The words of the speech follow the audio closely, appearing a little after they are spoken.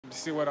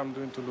This is what I'm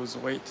doing to lose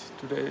weight.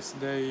 Today is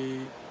day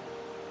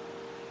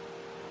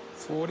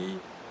 40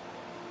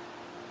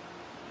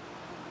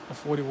 or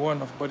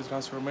 41 of body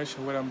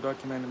transformation, where I'm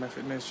documenting my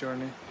fitness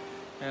journey.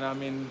 And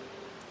I'm in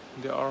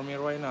the army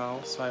right now,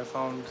 so I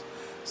found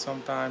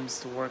sometimes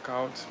to work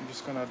out. I'm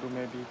just gonna do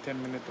maybe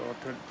 10-minute or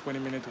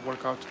 20-minute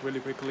workout really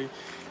quickly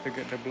to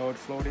get the blood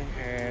floating.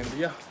 And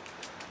yeah,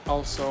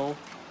 also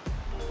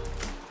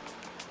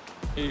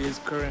it is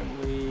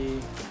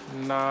currently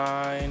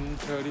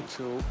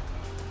 9:32,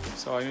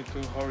 so I need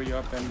to hurry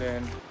up and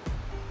then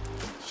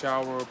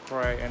shower,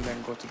 pray, and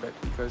then go to bed,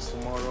 because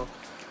tomorrow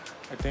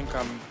I think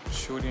I'm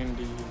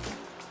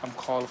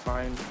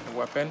qualifying the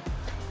weapon,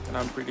 and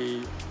I'm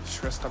pretty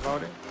stressed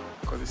about it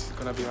because this is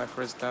gonna be my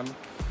first time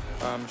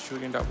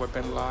shooting that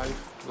weapon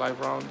live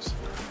rounds.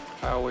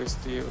 I always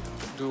do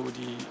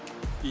the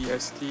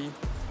EST,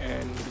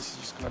 and this is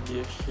just gonna be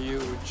a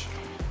huge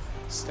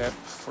step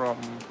from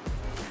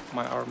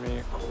my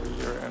army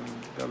career and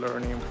the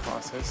learning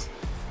process.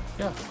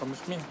 Yeah, come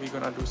with me. We're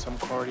gonna do some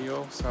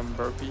cardio, some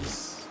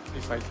burpees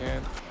if I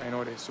can. I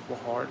know they're super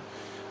hard.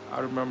 I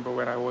remember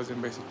when I was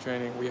in basic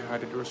training, we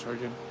had a drill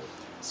sergeant,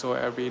 so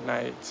every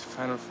night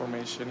final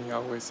formation he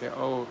always say,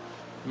 oh,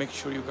 make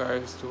sure you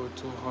guys do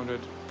 200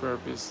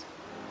 burpees.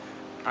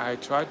 I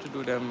tried to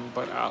do them,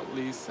 but at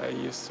least I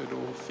used to do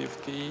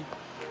 50.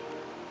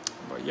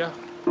 But yeah.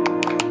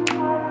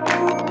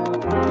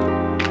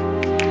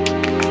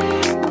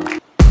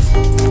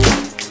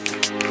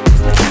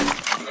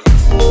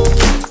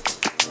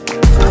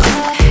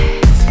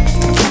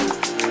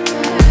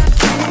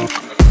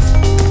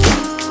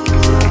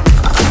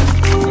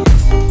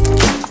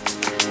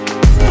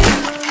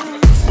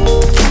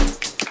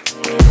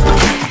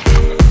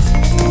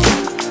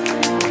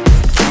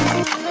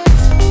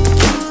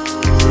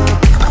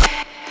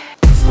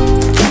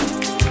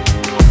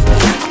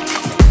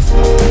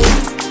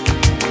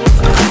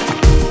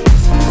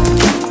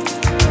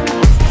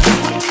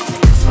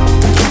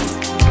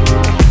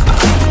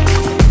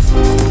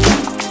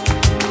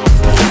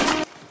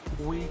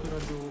 We're gonna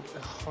do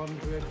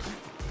 100,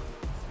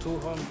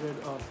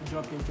 200 of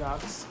jumping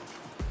jacks,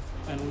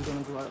 and we're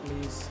gonna do at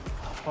least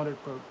 100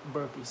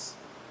 burpees.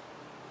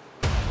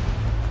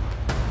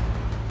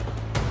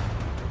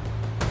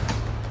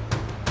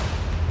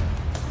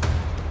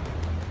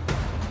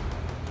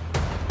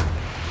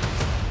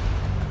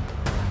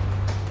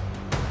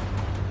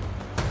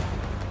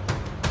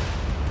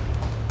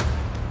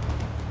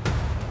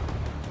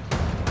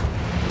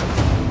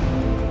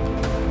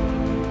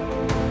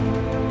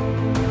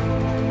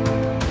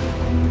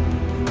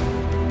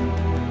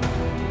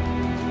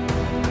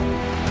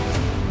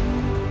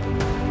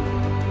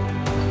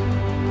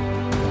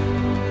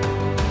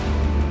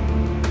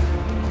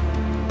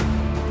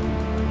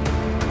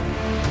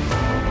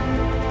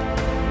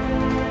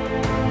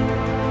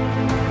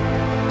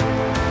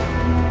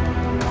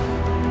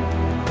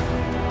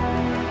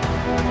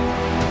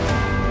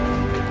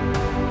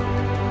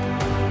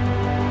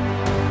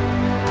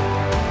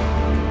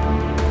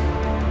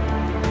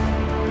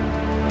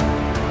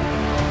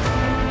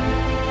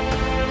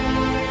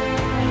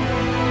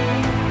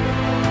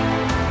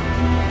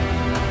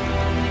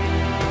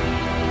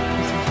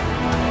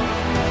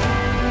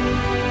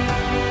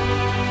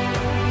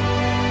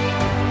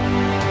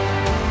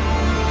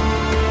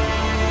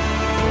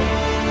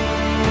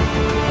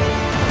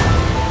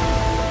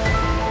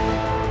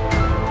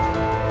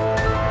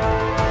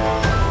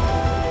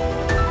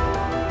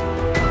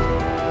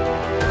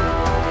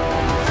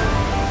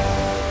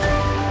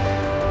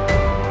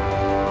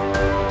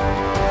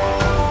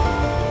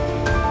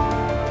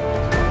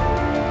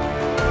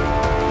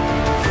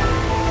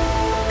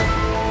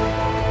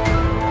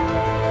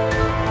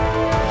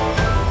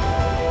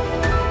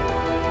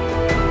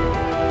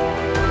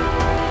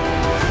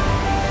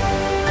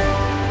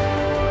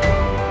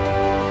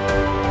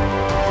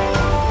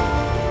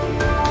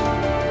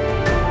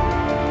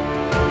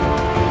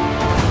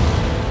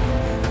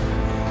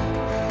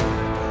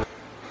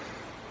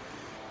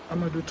 I'm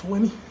gonna do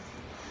 20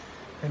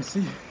 and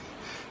see,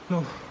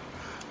 no,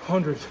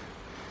 100.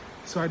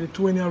 So I did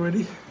 20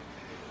 already.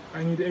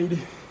 I need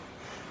 80.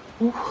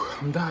 Ooh,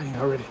 I'm dying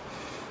already.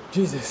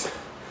 Jesus.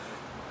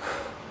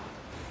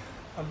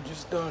 I'm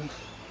just done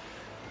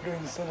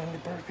doing 70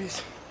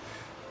 burpees.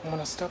 I'm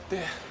gonna stop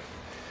there.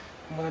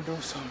 I'm gonna do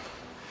some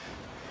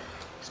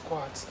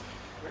squats.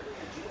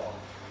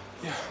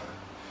 Yeah.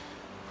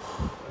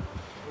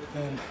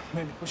 And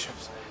maybe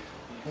push-ups.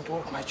 And to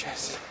work my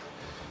chest.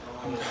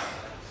 I'm done.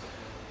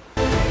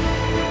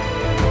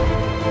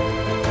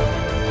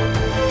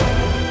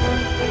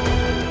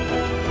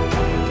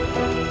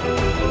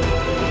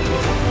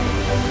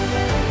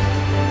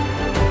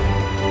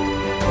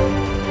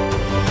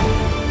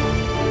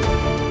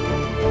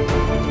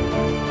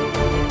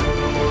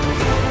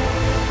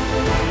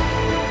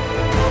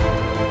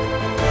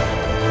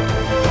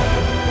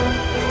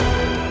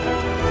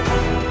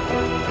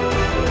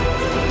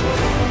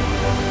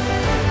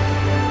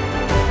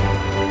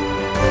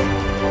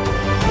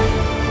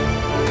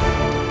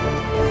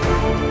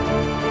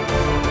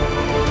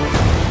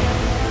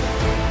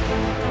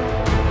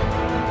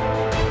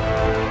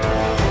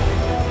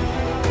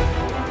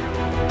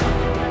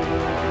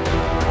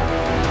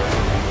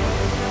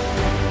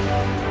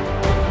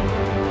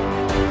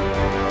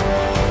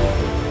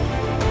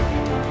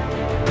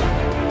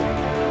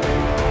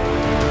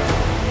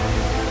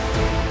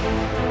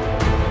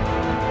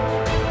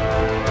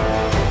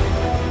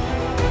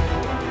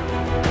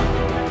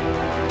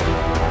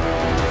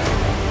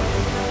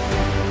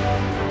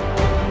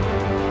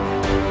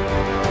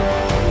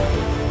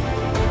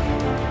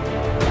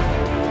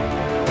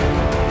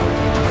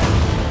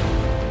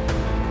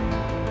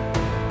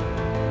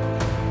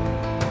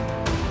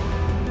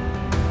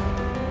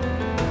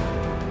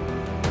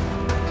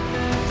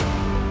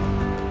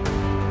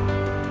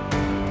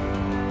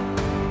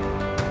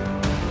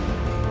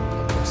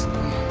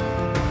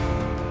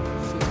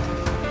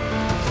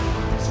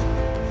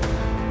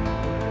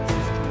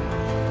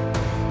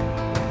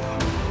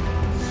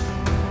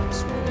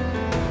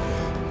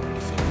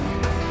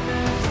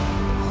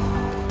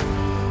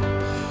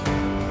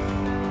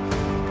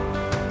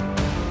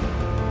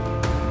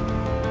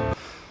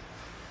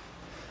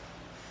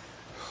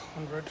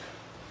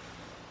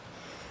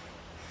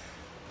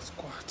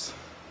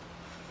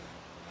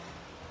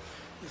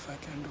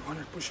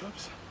 200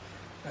 push-ups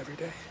every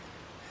day,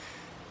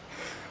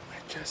 my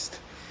chest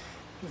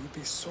will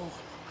be so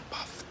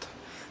puffed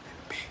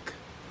and big,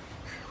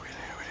 really,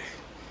 really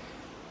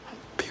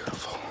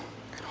beautiful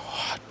and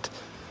hot.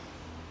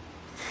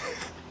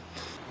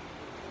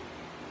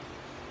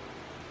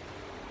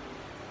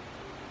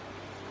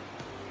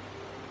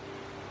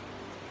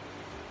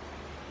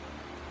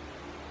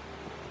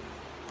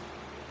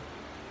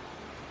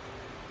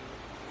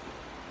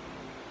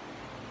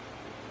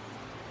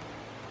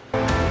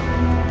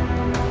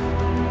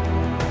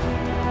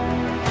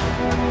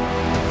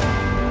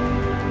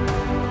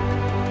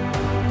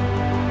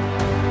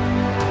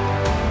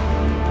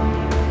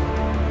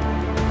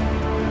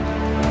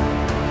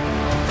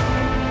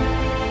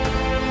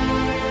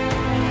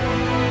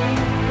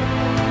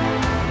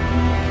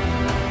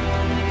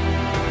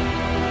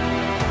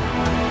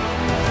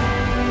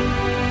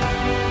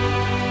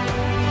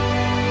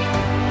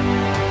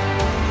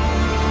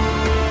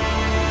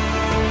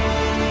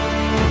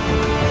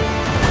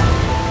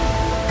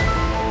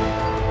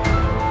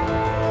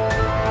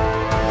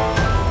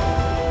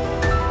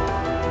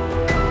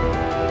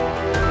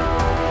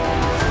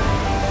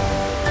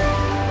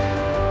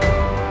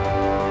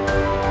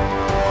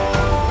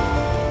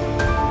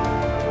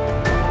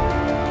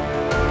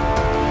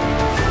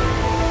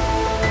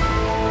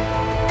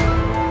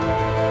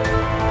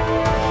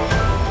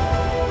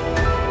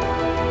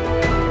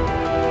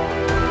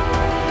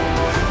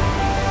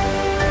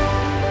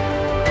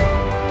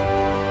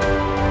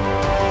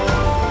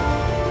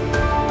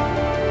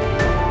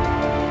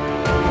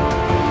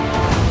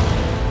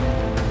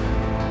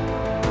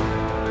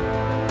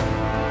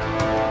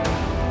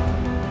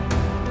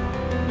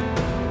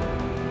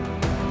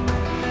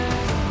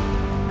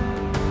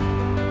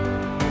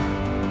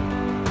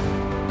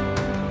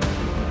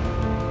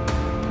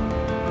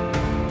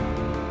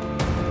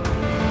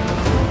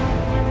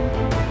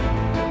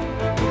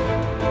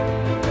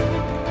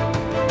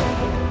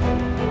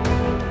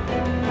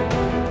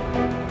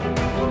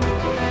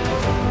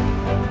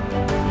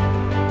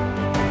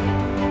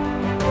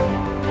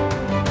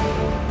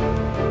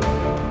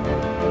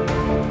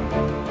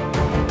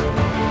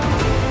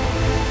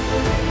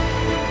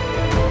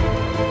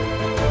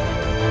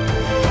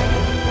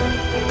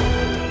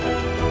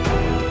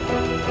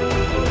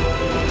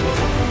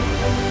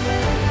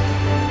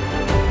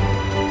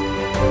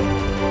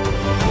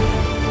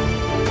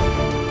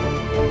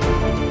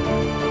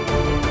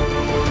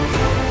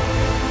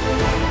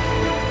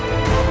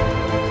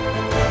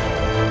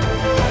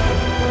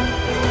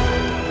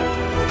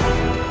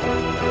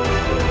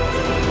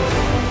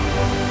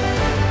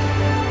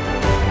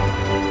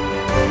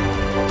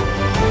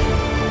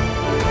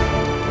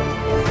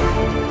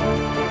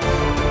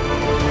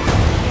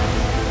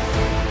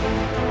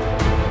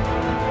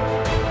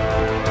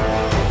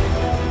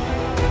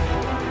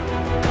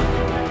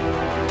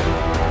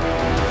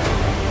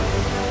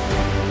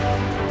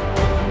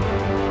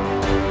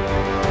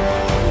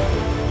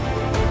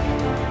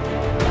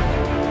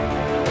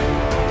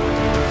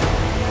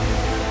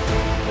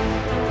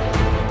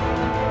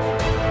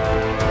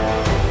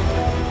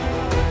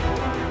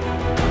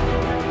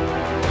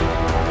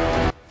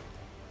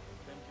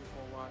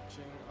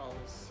 I'll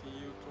see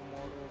you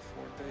tomorrow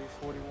for day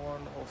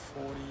 41 or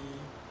 40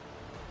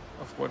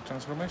 of Body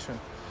Transformation.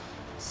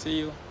 See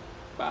you.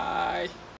 Bye.